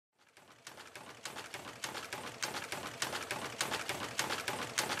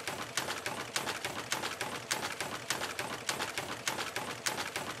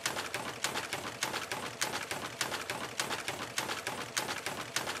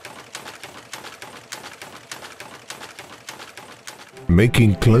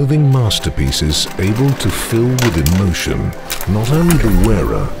making clothing masterpieces able to fill with emotion not only the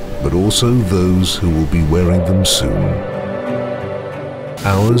wearer, but also those who will be wearing them soon.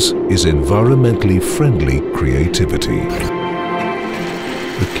 Ours is environmentally friendly creativity.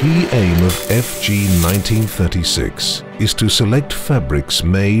 The key aim of FG 1936 is to select fabrics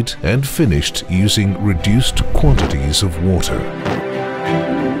made and finished using reduced quantities of water.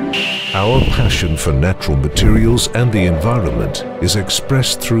 Our passion for natural materials and the environment is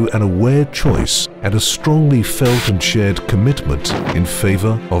expressed through an aware choice and a strongly felt and shared commitment in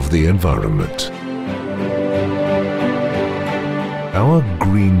favor of the environment. Our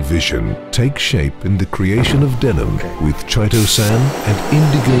green vision takes shape in the creation of denim with chitosan and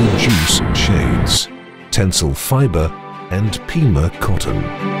indigo juice shades, tencel fiber and Pima cotton.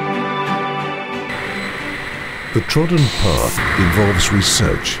 The trodden path involves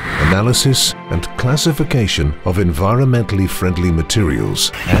research, analysis and classification of environmentally friendly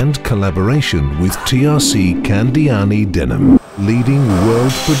materials and collaboration with TRC Candiani Denim, leading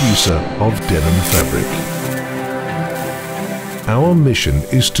world producer of denim fabric. Our mission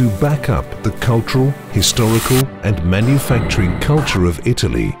is to back up the cultural, historical and manufacturing culture of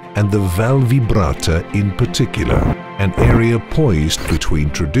Italy and the Val Vibrata in particular, an area poised between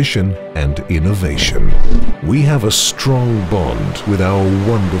tradition and innovation. We have a strong bond with our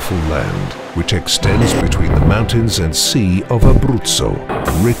wonderful land, which extends between the mountains and sea of Abruzzo,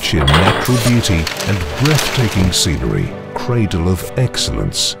 rich in natural beauty and breathtaking scenery, cradle of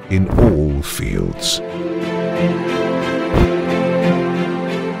excellence in all fields.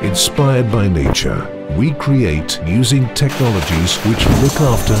 Inspired by nature, we create using technologies which look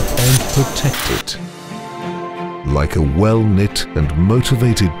after and protect it. Like a well-knit and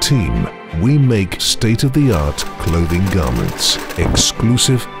motivated team, we make state-of-the-art clothing garments,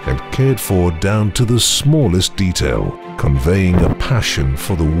 exclusive and cared for down to the smallest detail, conveying a passion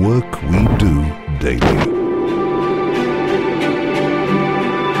for the work we do daily.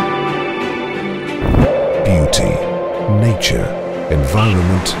 Beauty, nature,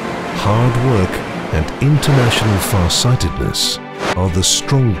 environment, hard work and international farsightedness are the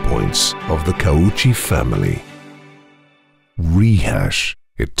strong points of the Caucci family. Re-HasH,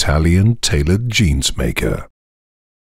 Italian tailored jeans maker.